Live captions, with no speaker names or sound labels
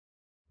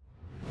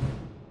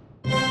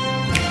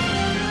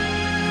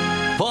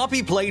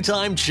Poppy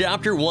Playtime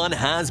Chapter 1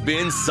 has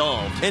been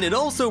solved, and it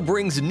also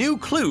brings new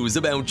clues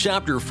about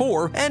Chapter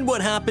 4 and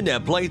what happened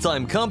at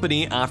Playtime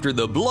Company after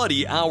the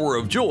bloody Hour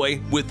of Joy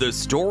with the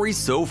story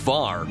so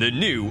far. The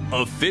new,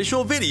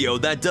 official video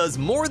that does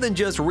more than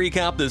just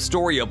recap the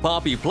story of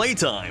Poppy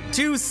Playtime,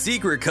 2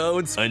 secret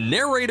codes, a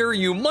narrator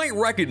you might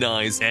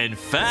recognize, and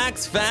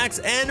facts,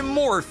 and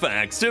more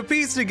facts to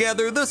piece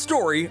together the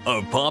story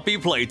of Poppy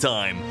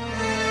Playtime.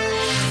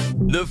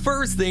 The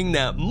first thing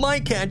that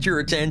might catch your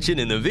attention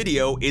in the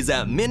video is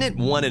at minute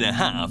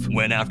 1.5,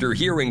 when after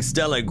hearing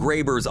Stella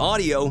Graber's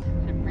audio,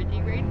 It's a pretty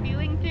great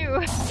feeling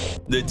too.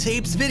 the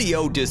tape's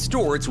video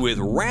distorts with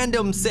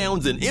random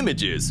sounds and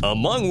images,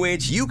 among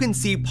which you can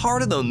see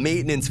part of the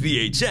maintenance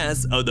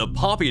VHS of the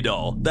Poppy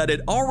doll that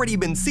had already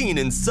been seen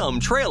in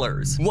some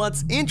trailers.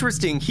 What's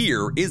interesting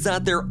here is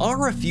that there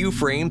are a few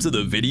frames of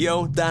the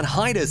video that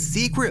hide a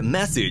secret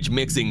message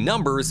mixing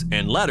numbers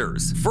and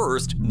letters.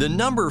 First, the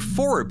number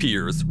 4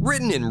 appears,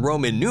 written in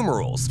Roman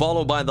numerals,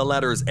 followed by the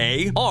letters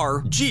A,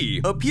 R,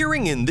 G,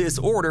 appearing in this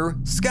order,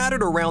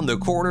 scattered around the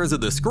corners of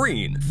the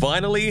screen.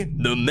 Finally,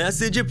 the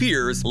message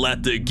appears,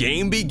 "Let the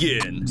game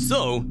begin."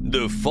 So,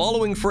 the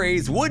following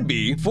phrase would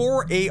be,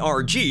 "For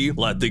ARG,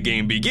 let the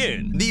game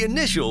begin." The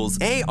initials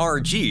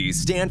ARG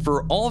stand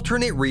for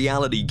Alternate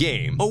Reality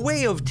Game, a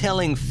way of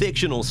telling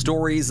fictional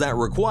stories that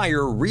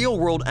require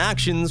real-world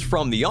actions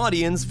from the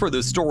audience for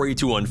the story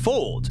to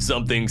unfold.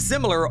 Something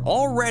similar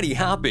already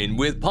happened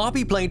with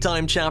Poppy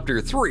Playtime Chapter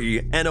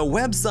 3 and a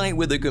website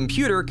with a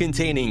computer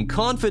containing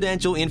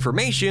confidential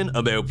information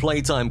about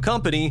Playtime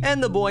Company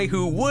and the boy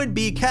who would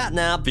be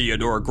catnapped,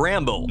 Theodore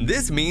Gramble.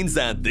 This means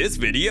that this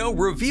video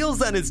reveals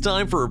that it's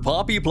time for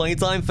Poppy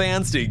Playtime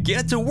fans to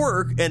get to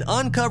work and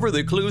uncover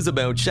the clues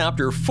about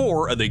Chapter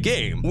 4 of the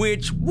game,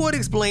 which would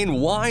explain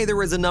why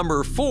there is a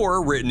number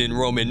 4 written in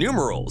Roman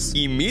numerals.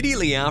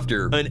 Immediately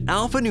after, an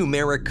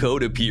alphanumeric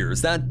code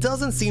appears that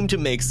doesn't seem to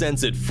make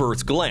sense at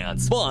first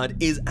glance, but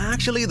is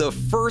actually the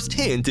first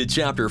hint to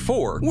Chapter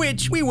 4,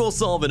 which we will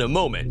solve in a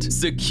moment.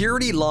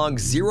 Security log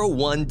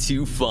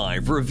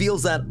 0125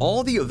 reveals that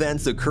all the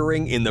events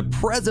occurring in the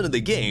present of the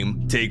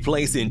game take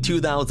place in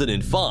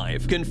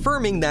 2005,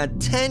 confirming that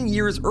 10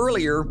 years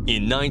earlier,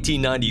 in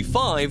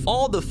 1995,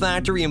 all the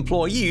factory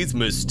employees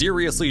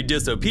mysteriously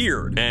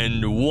disappeared.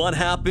 And what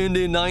happened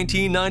in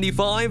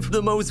 1995?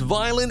 The most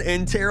violent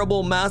and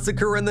terrible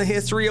massacre in the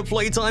history of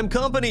Playtime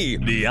Company,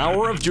 the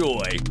Hour of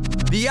Joy.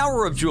 The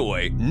Hour of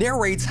Joy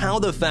narrates how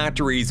the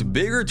factory's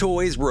bigger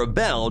toys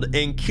rebelled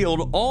and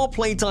killed all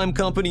Playtime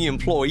Company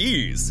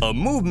employees, a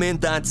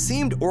movement that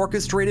seemed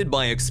orchestrated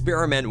by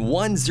Experiment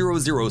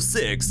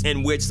 1006,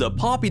 in which the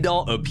Poppy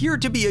doll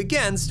appeared to be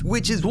against,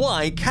 which is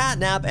why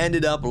Catnap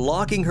ended up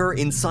locking her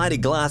inside a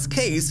glass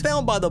case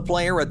found by the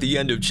player at the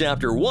end of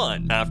Chapter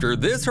 1. After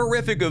this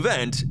horrific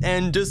event,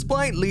 and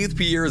despite Leith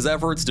Pierre's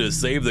efforts to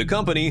save the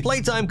company,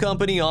 Playtime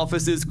Company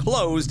offices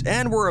closed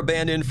and were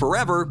abandoned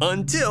forever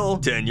until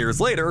 10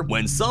 years later,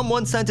 when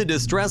someone sent a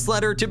distress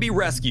letter to be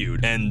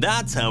rescued, and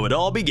that's how it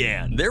all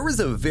began. There is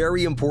a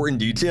very important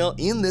detail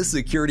in this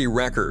security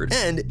record,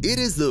 and it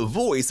is the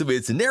voice of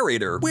its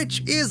narrator,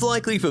 which is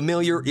likely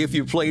familiar if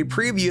you played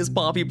previous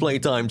Poppy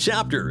Playtime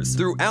chapters.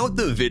 Throughout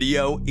the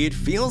video, it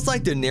feels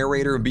like the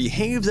narrator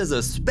behaves as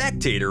a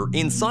spectator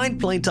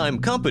inside Playtime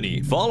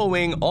Company,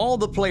 following all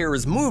the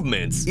players'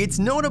 movements. It's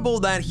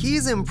notable that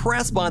he's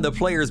impressed by the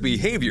players'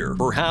 behavior,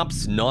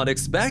 perhaps not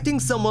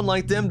expecting someone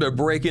like them to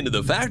break into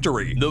the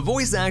factory. The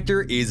voice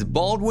actor is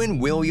Baldwin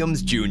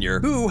Williams Jr.,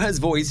 who has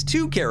voiced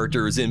 2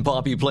 characters in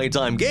Poppy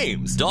Playtime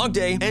games, Dog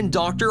Day and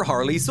Dr.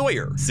 Harley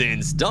Sawyer.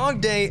 Since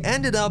Dog Day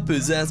ended up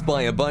possessed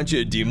by a bunch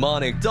of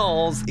demonic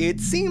dolls, it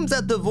seems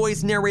that the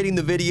voice narrating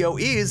the video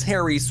is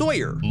Harry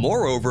Sawyer.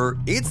 Moreover,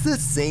 it's the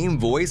same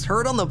voice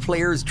heard on the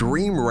player's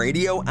dream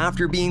radio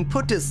after being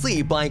put to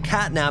sleep by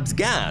Catnap's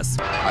gas.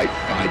 I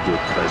find your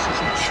presence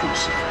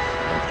intrusive.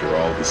 After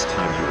all this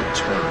time you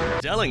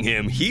return, telling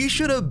him he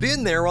should have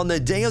been there on the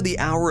day of the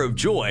Hour of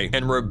Joy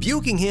and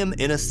rebuking him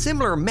in a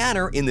similar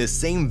manner in the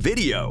same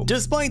video,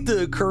 despite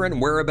the current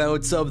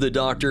whereabouts of the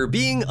Doctor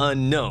being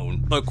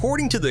unknown.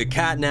 According to the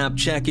Catnap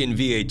check-in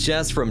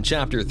VHS from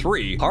Chapter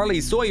 3,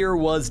 Harley Sawyer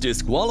was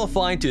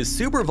disqualified to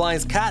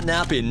supervise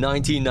Catnap in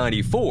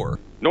 1994.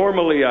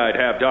 Normally I'd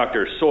have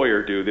Dr.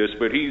 Sawyer do this,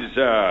 but he's,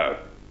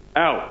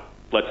 out,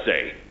 let's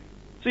say.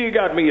 So you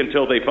got me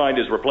until they find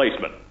his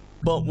replacement.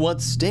 But what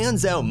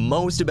stands out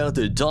most about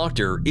the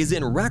Doctor is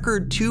in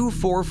record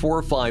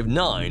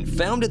 24459,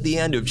 found at the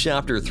end of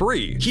Chapter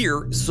 3.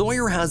 Here,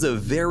 Sawyer has a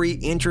very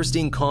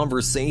interesting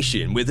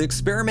conversation with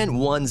Experiment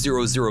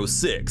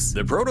 1006.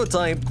 The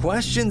prototype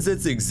questions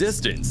its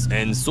existence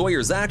and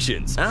Sawyer's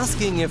actions,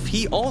 asking if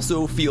he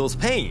also feels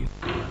pain.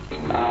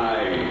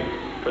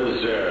 I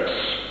possess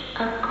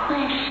a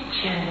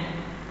question.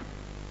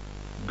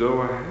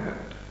 Go ahead.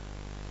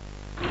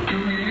 Do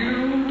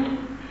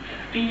you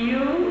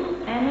feel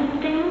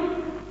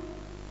anything?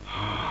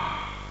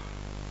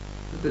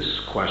 This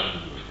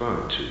question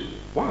referred to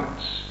what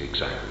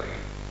exactly?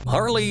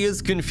 Harley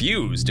is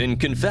confused and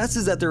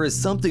confesses that there is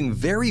something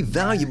very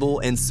valuable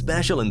and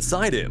special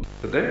inside him.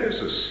 There's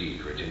a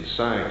secret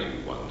inside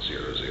you,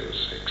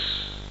 1006.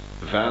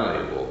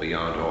 Valuable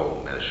beyond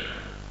all measure.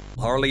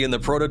 Harley and the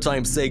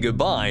prototype say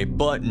goodbye,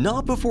 but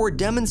not before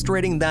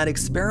demonstrating that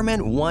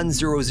Experiment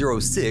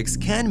 1006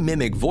 can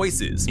mimic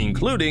voices,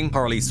 including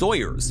Harley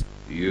Sawyer's.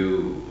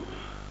 You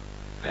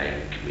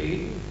thank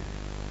me?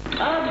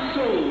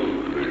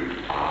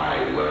 Absolutely.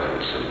 I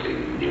learn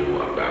something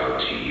new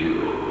about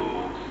you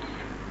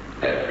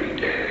every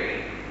day.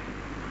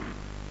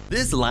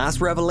 This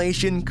last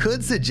revelation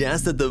could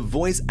suggest that the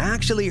voice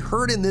actually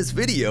heard in this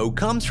video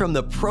comes from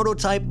the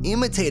prototype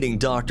imitating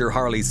Dr.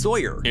 Harley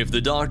Sawyer. If the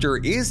doctor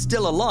is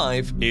still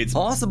alive, it's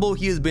possible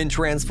he has been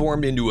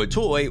transformed into a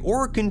toy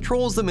or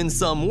controls them in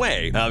some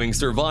way, having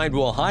survived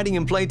while hiding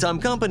in Playtime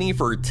Company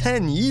for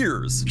 10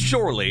 years.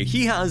 Surely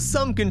he has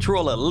some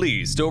control at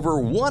least over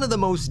one of the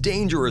most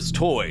dangerous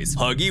toys,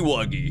 Huggy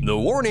Wuggy. The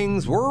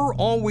warnings were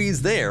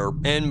always there,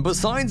 and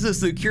besides the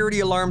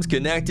security alarms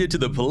connected to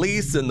the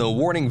police and the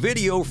warning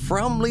video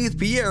from Leith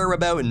Pierre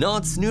about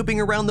not snooping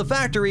around the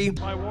factory.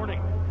 My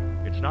warning,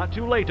 it's not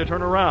too late to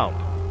turn around.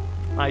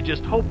 I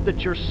just hope that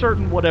you're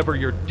certain whatever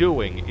you're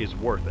doing is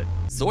worth it.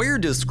 Sawyer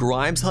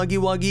describes Huggy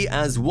Wuggy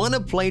as one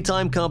of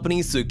Playtime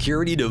Company's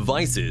security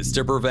devices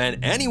to prevent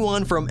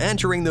anyone from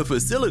entering the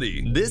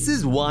facility. This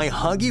is why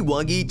Huggy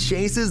Wuggy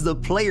chases the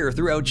player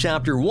throughout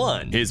Chapter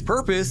 1. His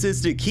purpose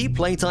is to keep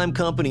Playtime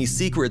Company's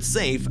secrets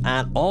safe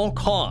at all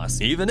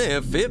costs, even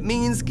if it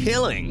means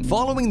killing,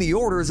 following the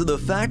orders of the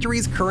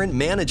factory's current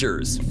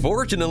managers.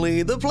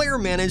 Fortunately, the player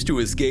managed to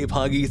escape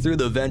Huggy through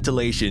the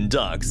ventilation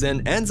ducts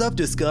and ends up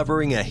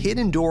discovering a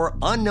hidden door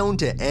unknown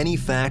to any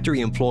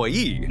factory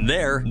employee.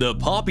 There,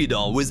 the Poppy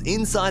doll was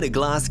inside a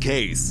glass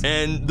case,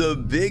 and the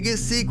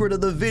biggest secret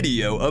of the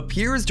video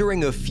appears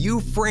during a few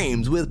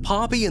frames with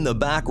Poppy in the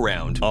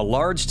background. A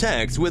large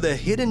text with a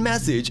hidden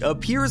message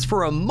appears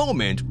for a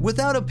moment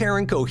without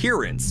apparent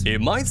coherence.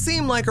 It might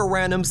seem like a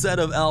random set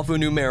of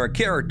alphanumeric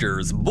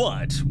characters,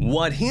 but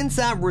what hints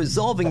at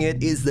resolving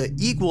it is the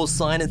equal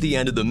sign at the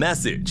end of the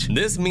message.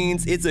 This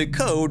means it's a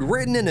code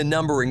written in a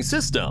numbering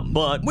system,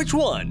 but which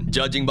one?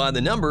 Judging by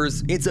the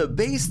numbers, it's a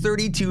base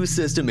 32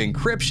 system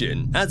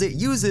encryption, as it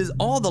uses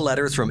all the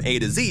letters from A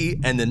to Z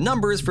and the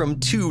numbers from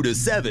 2 to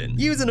 7.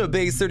 Using a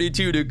base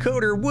 32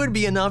 decoder would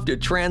be enough to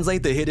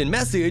translate the hidden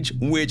message,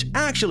 which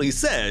actually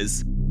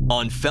says,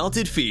 "On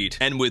felted feet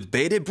and with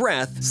bated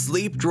breath,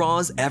 sleep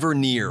draws ever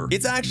near."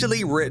 It's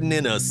actually written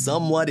in a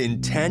somewhat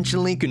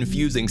intentionally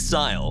confusing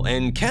style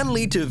and can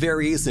lead to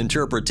various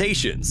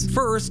interpretations.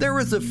 First, there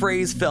is the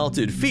phrase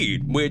felted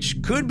feet,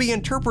 which could be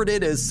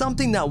interpreted as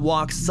something that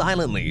walks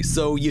silently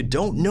so you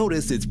don't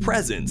notice its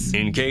presence.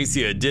 In case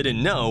you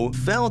didn't know,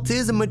 felt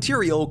is a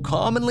material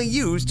commonly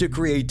used to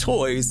create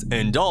toys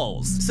and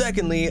dolls.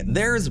 Secondly,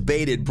 there's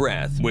bated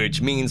breath,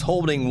 which means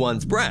holding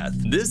one's breath.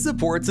 This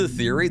supports a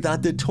theory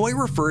that the toy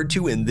referred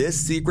to in this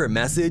secret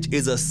message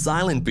is a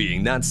silent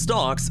being that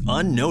stalks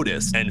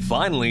unnoticed. And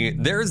finally,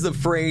 there's the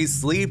phrase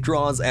 "sleep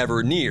draws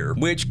ever near,"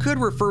 which could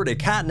refer to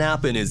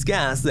catnap and his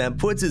gas that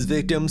puts his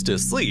victims to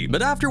sleep.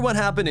 But after what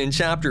happened in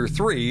Chapter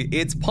 3,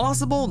 it's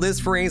possible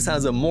this phrase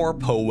has a more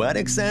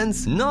poetic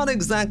sense, not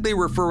exactly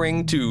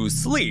referring to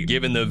sleep.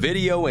 Given the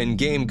video and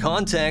game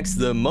context,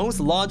 the most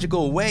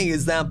logical way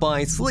is that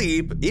by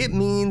sleep, it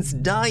means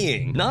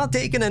dying, not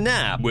taking a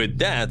nap, with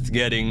death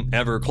getting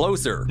ever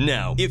closer.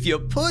 Now, if you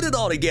put it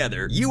all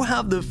together, you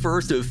have the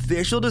first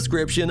official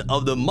description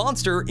of the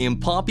monster in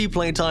Poppy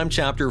Playtime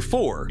Chapter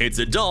 4. It's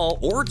a doll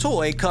or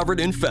toy covered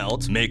in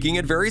felt, making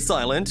it very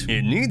silent.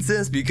 It needs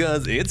this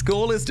because its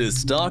goal is to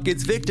stalk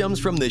its victims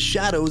from the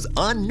shadows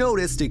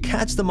unnoticed to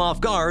catch them off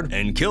guard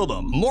and kill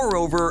them.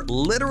 Moreover,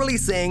 literally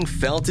saying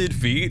felted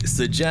feet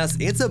suggests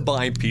it's a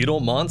bipedal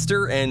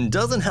monster and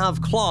doesn't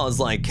have claws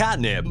like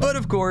catnip. But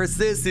of course,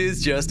 this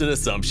is just an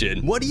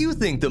assumption. What do you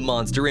think the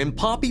monster in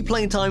Poppy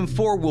Playtime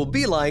 4 will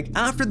be like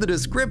after the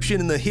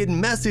description and the hidden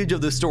message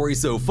of the story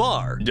so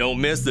far? Don't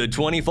miss the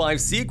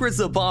 25 secrets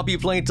of Poppy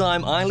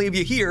Playtime I leave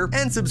you here,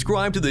 and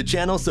subscribe to the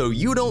channel so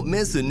you don't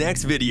miss the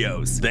next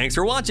videos. Thanks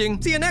for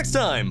watching, see you next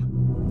time!